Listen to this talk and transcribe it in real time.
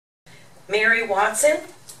Mary Watson,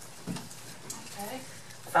 Okay.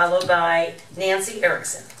 followed by Nancy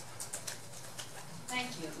Erickson.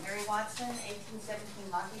 Thank you. Mary Watson, 1817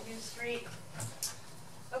 Montague Street.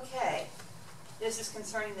 Okay. This is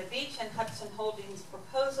concerning the Beach and Hudson Holdings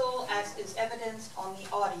proposal, as is evidenced on the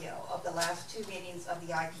audio of the last two meetings of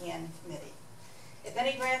the ITN committee. If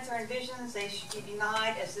any grants are envisioned, they should be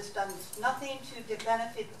denied, as this does nothing to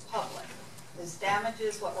benefit the public. This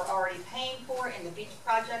damages what we're already paying for in the beach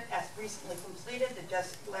project as recently completed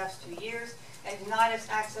the last 2 years, and denied us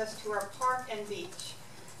access to our park and beach.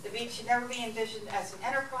 The beach should never be envisioned as an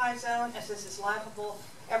enterprise zone, as this is livable.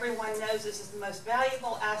 Everyone knows this is the most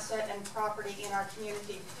valuable asset and property in our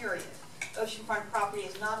community, period. Oceanfront property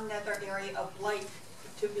is not another area of blight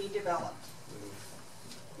to be developed.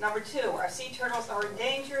 Number 2, our sea turtles are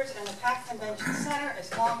endangered in the Pack Convention Center,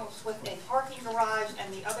 as long as with a parking garage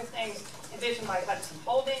and the other things envisioned by Hudson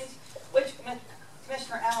Holdings, which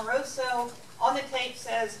Commissioner Amoroso on the tape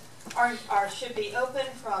says should be open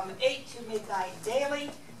from 8 to midnight daily.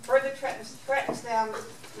 Further threatens them,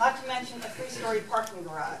 not to mention a 3-story parking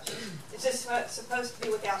garage. Is this supposed to be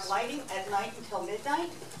without lighting at night until midnight?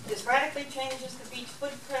 This radically changes the beach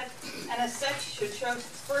footprint, and as such should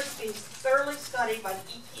first be thoroughly studied by the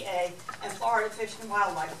EPA and Florida Fish and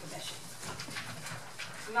Wildlife Commission.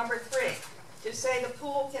 Number 3, to say the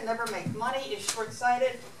pool can never make money is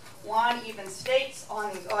short-sighted. Juan even states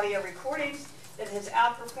on these audio recordings that it has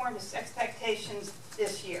outperformed its expectations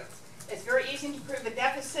this year. It's very easy to prove a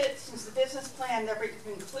deficit, since the business plan never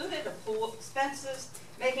included a pool of expenses,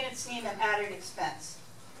 making it seem an added expense.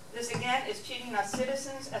 This again is cheating us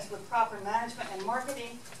citizens, as with proper management and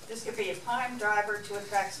marketing, this could be a prime driver to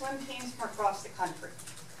attract swim teams from across the country.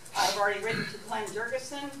 I've already written to Glenn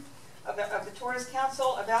Jurgensen of the Tourist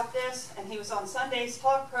Council about this, and he was on Sunday's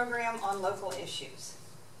talk program on local issues.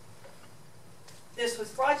 This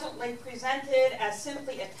was fraudulently presented as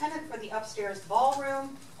simply a tenant for the upstairs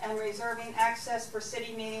ballroom and reserving access for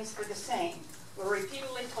city meetings for the same. We were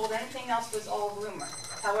repeatedly told anything else was all rumor.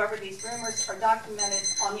 However, these rumors are documented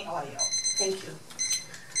on the audio. Thank you.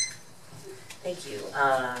 Thank you.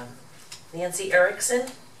 Nancy Erickson,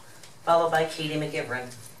 followed by Katie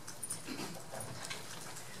McGivern.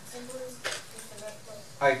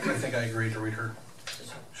 I think I agreed to read her.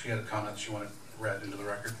 She had a comment she wanted read into the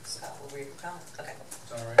record. We'll read your comment. Okay. Is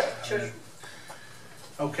that all right? Sure.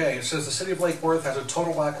 Okay, it says the city of Lake Worth has a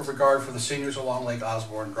total lack of regard for the seniors along Lake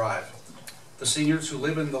Osborne Drive. The seniors who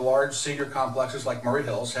live in the large senior complexes like Murray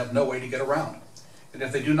Hills have no way to get around. And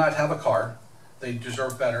if they do not have a car, they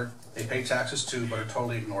deserve better. They pay taxes too, but are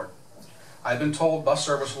totally ignored. I've been told bus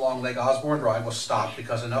service along Lake Osborne Drive was stopped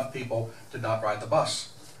because enough people did not ride the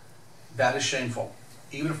bus. That is shameful.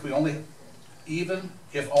 Even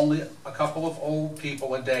if only a couple of old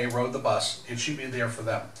people a day rode the bus, it should be there for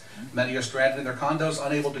them. Many are stranded in their condos,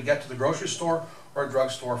 unable to get to the grocery store or a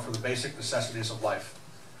drugstore for the basic necessities of life.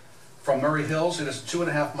 From Murray Hills, it is a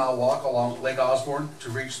 2.5-mile walk along Lake Osborne to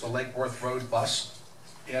reach the Lake Worth Road bus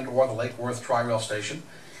and or the Lake Worth Tri-Rail station.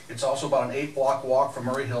 It's also about an 8-block walk from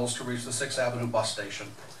Murray Hills to reach the 6th Avenue bus station.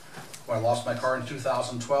 When I lost my car in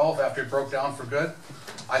 2012 after it broke down for good,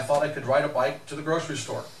 I thought I could ride a bike to the grocery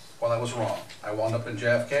store. Well, I was wrong. I wound up in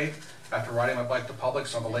JFK after riding my bike to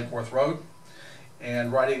Publix on the Lake Worth Road,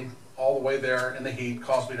 and riding all the way there in the heat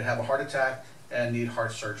caused me to have a heart attack and need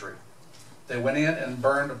heart surgery. They went in and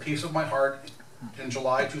burned a piece of my heart in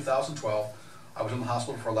July 2012. I was in the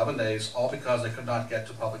hospital for 11 days, all because they could not get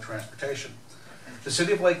to public transportation. The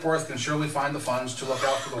city of Lake Worth can surely find the funds to look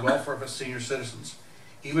out for the welfare of its senior citizens.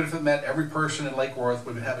 Even if it meant every person in Lake Worth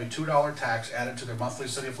would have a $2 tax added to their monthly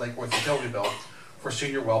City of Lake Worth utility bill for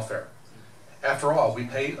senior welfare. After all, we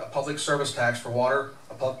pay a public service tax for water,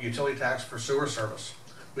 a public utility tax for sewer service.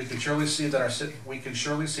 We can surely see that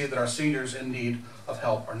our seniors in need of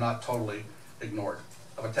help are not totally ignored.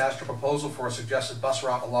 I've attached a proposal for a suggested bus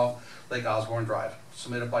route along Lake Osborne Drive,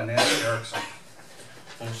 submitted by Nancy Erickson.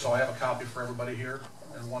 So I have a copy for everybody here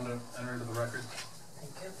and one to enter into the record.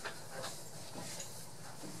 Thank you.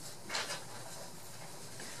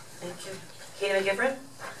 Thank you. Katie McGivern?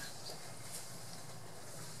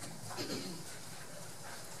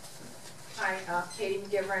 Hi, Katie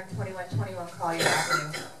McGivern, 2121 Collier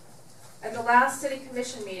Avenue. At the last City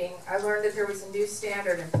Commission meeting, I learned that there was a new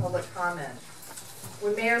standard in public comment.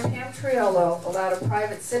 When Mayor Pam Triolo allowed a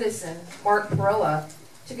private citizen, Mark Perilla,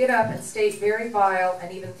 to get up and state very vile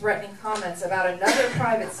and even threatening comments about another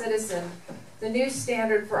private citizen, the new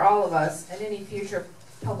standard for all of us and any future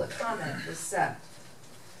public comment was set.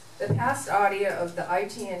 The past audio of the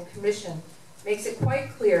ITN Commission makes it quite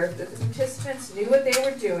clear that the participants knew what they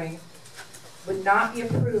were doing would not be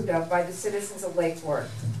approved of by the citizens of Lake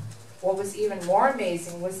Worth. What was even more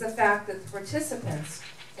amazing was the fact that the participants,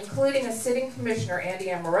 including a sitting commissioner, Andy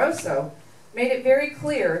Amoroso, made it very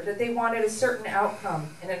clear that they wanted a certain outcome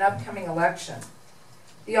in an upcoming election.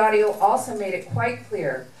 The audio also made it quite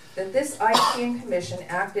clear that this ITM commission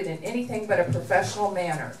acted in anything but a professional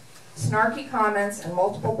manner. Snarky comments and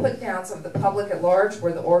multiple put-downs of the public at large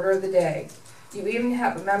were the order of the day. You even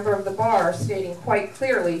have a member of the bar stating quite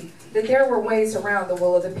clearly that there were ways around the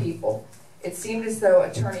will of the people. It seemed as though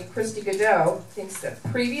Attorney Christy Godot thinks that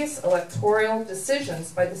previous electoral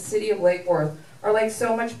decisions by the city of Lake Worth are like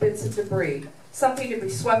so much bits of debris, something to be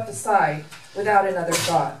swept aside without another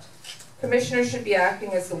thought. Commissioners should be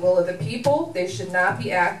acting as the will of the people. They should not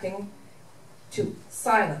be acting to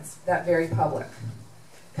silence that very public.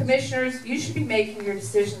 Commissioners, you should be making your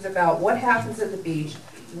decisions about what happens at the beach,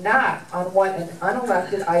 not on what an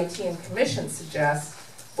unelected ITM commission suggests,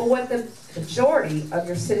 but what the majority of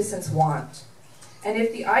your citizens want. And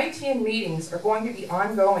if the ITM meetings are going to be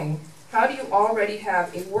ongoing, how do you already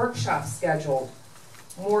have a workshop scheduled?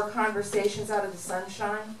 More conversations out of the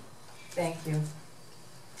sunshine? Thank you.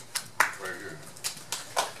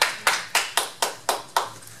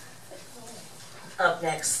 Up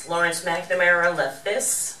next, Lawrence McNamara left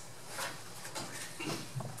this.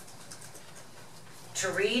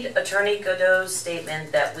 To read Attorney Godot's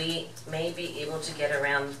statement that we may be able to get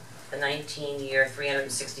around the 19-year,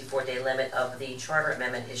 364-day limit of the charter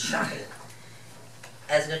amendment is shocking.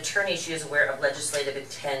 As an attorney, she is aware of legislative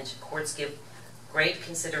intent. Courts give great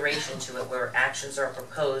consideration to it where actions are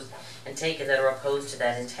proposed and taken that are opposed to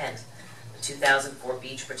that intent. The 2004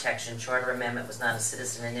 Beach Protection Charter Amendment was not a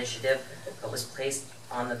citizen initiative, but was placed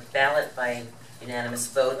on the ballot by unanimous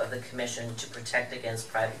vote of the Commission to protect against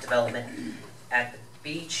private development at the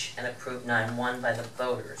beach and approved 9-1 by the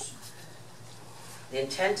voters. The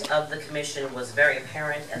intent of the Commission was very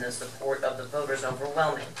apparent and the support of the voters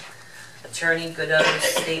overwhelming. Attorney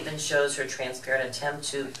Godot's statement shows her transparent attempt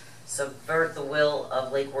to subvert the will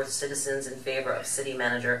of Lake Worth citizens in favor of City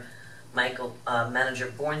Manager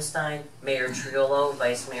Manager Bornstein, Mayor Triolo,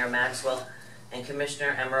 Vice Mayor Maxwell, and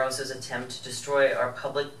Commissioner Amoroso's attempt to destroy our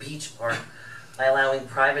public beach park by allowing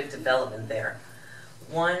private development there.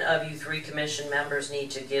 One of you three commission members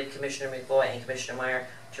need to give Commissioner McBoy and Commissioner Meyer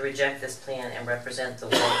to reject this plan and represent the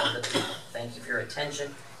will of the people. Thank you for your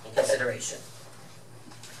attention and consideration.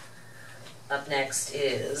 Up next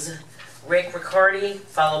is Rick Riccardi,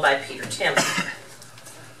 followed by Peter Tim.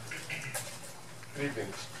 Good evening.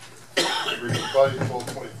 Rick Riccardi,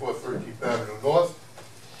 1224 13th Avenue North.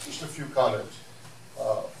 Just a few comments.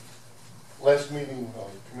 Last meeting,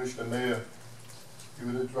 Commissioner Mayer, you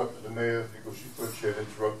had interrupted the mayor because she thought she had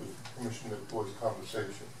interrupted Commissioner McBoy's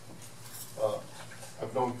conversation.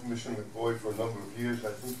 I've known Commissioner McBoy for a number of years.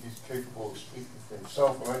 I think he's capable of speaking for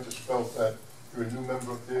himself, and I just felt that you're a new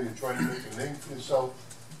member up there, you're trying to make a name for yourself.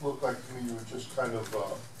 It looked like to me you were just kind of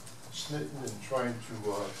snitting and trying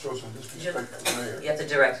to show some disrespect to the mayor. You have to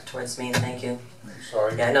direct it towards me, thank you.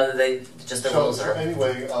 Sorry. Yeah, I know that they, just the rules are. So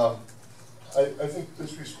anyway, I think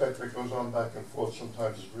disrespect that goes on back and forth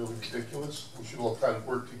sometimes is really ridiculous. We should all kind of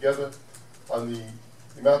work together on the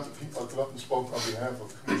amount of people. I got up and spoke on behalf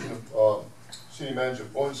of Commissioner City Manager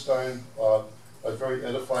Bornstein. I was very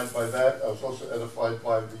edified by that. I was also edified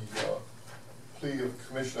by the plea of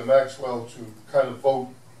Commissioner Maxwell to kind of vote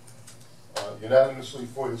unanimously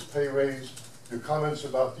for his pay raise. Your comments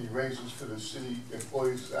about the raises for the city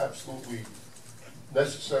employees is absolutely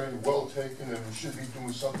necessary, well taken, and we should be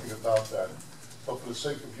doing something about that. But for the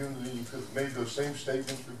sake of unity, you could have made those same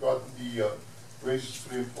statements regarding the raises for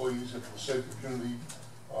the employees, and for the sake of unity,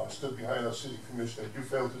 stood behind our city commissioner. You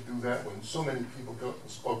failed to do that when so many people got and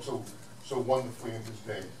spoke so wonderfully in his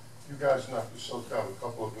name. You guys knocked yourself down a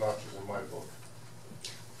couple of notches in my book.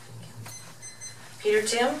 Peter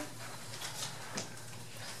Tim,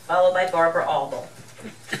 followed by Barbara Albel.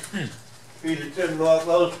 Peter Tim, North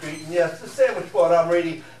Low Street, and yes, the sandwich board I'm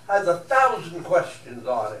reading has 1,000 questions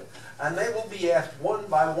on it, and they will be asked one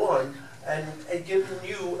by one, and giving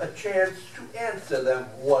you a chance to answer them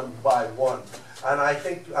one by one. And I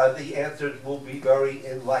think the answers will be very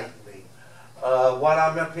enlightening. What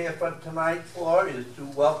I'm up here for tonight for is to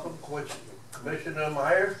welcome Commissioner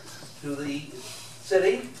Meyer to the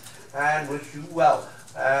city and wish you well.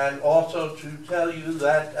 And also to tell you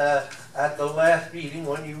that at the last meeting,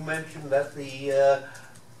 when you mentioned that the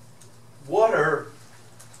water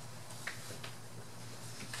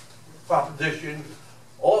proposition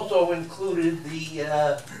also included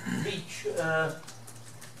the beach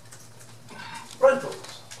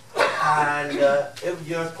rentals. And if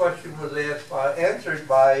your question was answered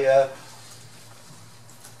by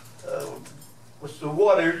Mr.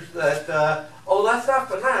 Waters that, oh, that's not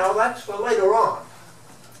for now, that's for later on.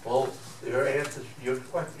 Well, your answer, your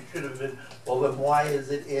question should have been, well, then why is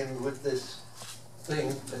it in with this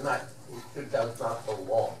thing tonight? That's not so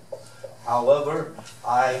long. However,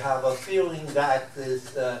 I have a feeling that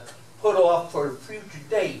this put off for a future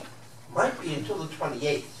date might be until the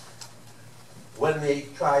 28th, when they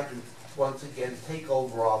try to once again take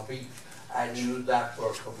over our beach and use that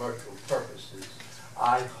for commercial purposes.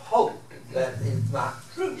 I hope that it's not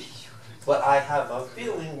true, but I have a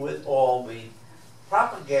feeling with all the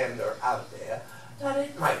propaganda out there that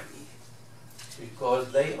it might be,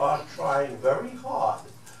 because they are trying very hard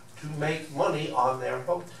to make money on their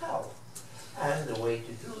hotel. And the way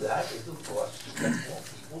to do that is, of course, to get more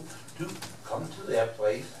people to come to their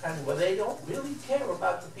place, and where they don't really care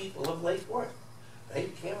about the people of Lake Worth. They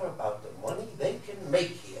care about the money they can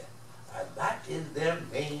make here, and that is their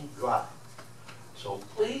main drive. So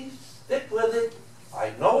please stick with it.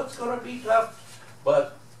 I know it's going to be tough,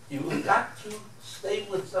 but you've got to stay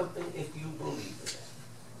with something if you believe in it.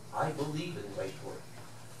 I believe in Lake Worth,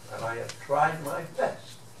 and I have tried my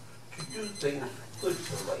best to do things good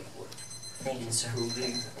for Lake Worth. Thank you, sir.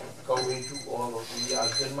 Including going to all of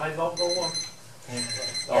the, can my vote go on?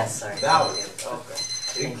 Yes, sorry. Now it is,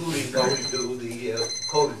 okay. Including going to the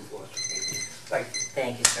code enforcement meeting. Thank you.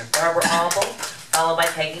 Thank you, sir. Barbara Albel, followed by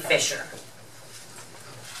Peggy Fisher.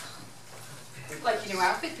 Like your new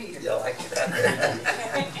outfit, Peter. Yeah, I like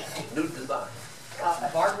that. New design.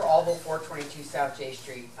 Barbara Albel, 422 South J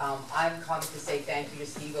Street. I'm coming to say thank you to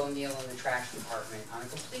Steve O'Neill and the trash department on a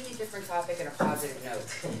completely different topic and a positive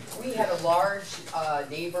note. We had a large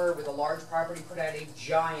neighbor with a large property put out a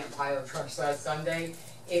giant pile of trash last Sunday.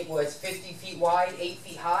 It was 50 feet wide, 8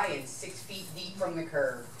 feet high, and 6 feet deep from the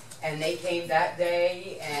curb. And they came that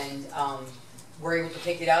day and were able to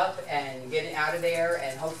pick it up and get it out of there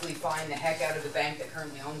and hopefully find the heck out of the bank that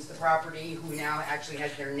currently owns the property, who now actually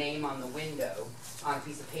has their name on the window on a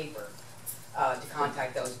piece of paper to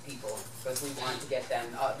contact those people, because we wanted to get them,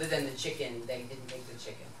 other than the chicken, they didn't take the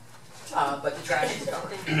chicken. But the trash is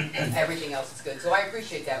gone. Everything else is good. So I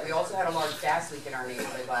appreciate that. We also had a large gas leak in our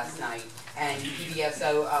neighborhood last night, and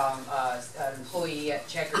PDSO an employee at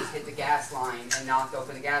Checkers hit the gas line and knocked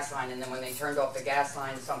over the gas line, and then when they turned off the gas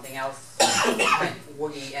line, something else went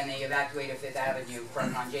woody, and they evacuated Fifth Avenue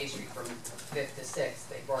on J Street from 5th to 6th.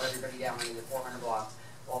 They brought everybody down into the 400 block,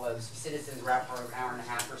 while those citizens were out for an hour and a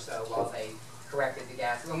half or so while they corrected the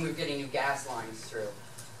gas, when we were getting new gas lines through.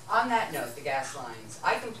 On that note, the gas lines,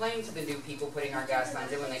 I complained to the new people putting our gas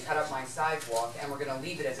lines in when they cut up my sidewalk, and we're going to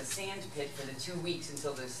leave it as a sand pit for the 2 weeks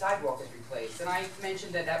until the sidewalk is replaced. And I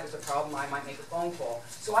mentioned that that was a problem, I might make a phone call.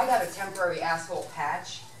 So I got a temporary asphalt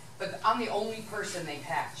patch, but I'm the only person they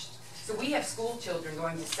patched. So we have school children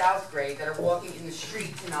going to South grade that are walking in the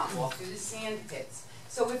street to not walk through the sand pits.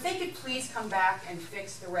 So if they could please come back and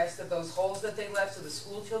fix the rest of those holes that they left so the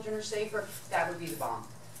school children are safer, that would be the bomb.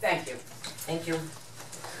 Thank you. Thank you.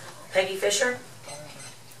 Peggy Fisher?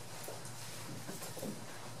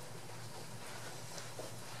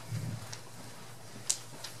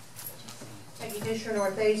 Peggy Fisher,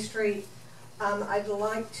 North A Street. I'd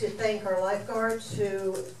like to thank our lifeguards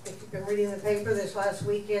who, if you've been reading the paper this last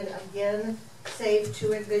weekend, again, saved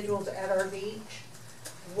 2 individuals at our beach.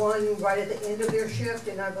 One right at the end of their shift,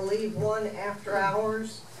 and I believe one after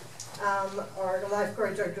hours. Our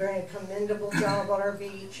lifeguards are doing a commendable job on our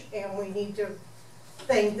beach, and we need to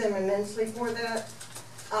thank them immensely for that.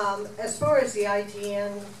 As far as the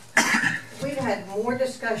ITN, we've had more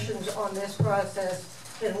discussions on this process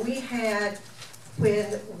than we had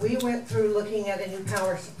when we went through looking at a new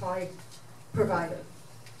power supply provider.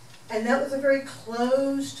 And that was a very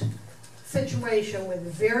closed situation with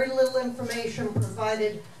very little information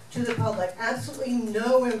provided to the public, absolutely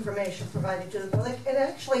no information provided to the public, and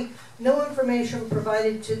actually no information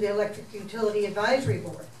provided to the Electric Utility Advisory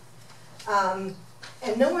Board.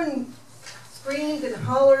 And no one screamed and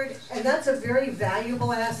hollered, and that's a very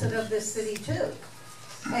valuable asset of this city too.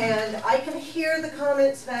 And I can hear the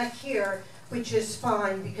comments back here, which is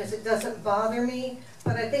fine because it doesn't bother me,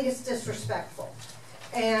 but I think it's disrespectful.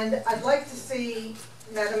 And I'd like to see,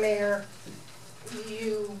 Madam Mayor,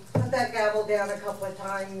 you put that gavel down a couple of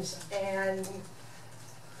times and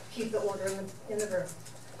keep the order in the room.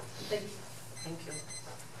 Thank you. Thank you.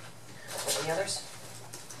 Any others?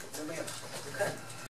 No, ma'am. Okay.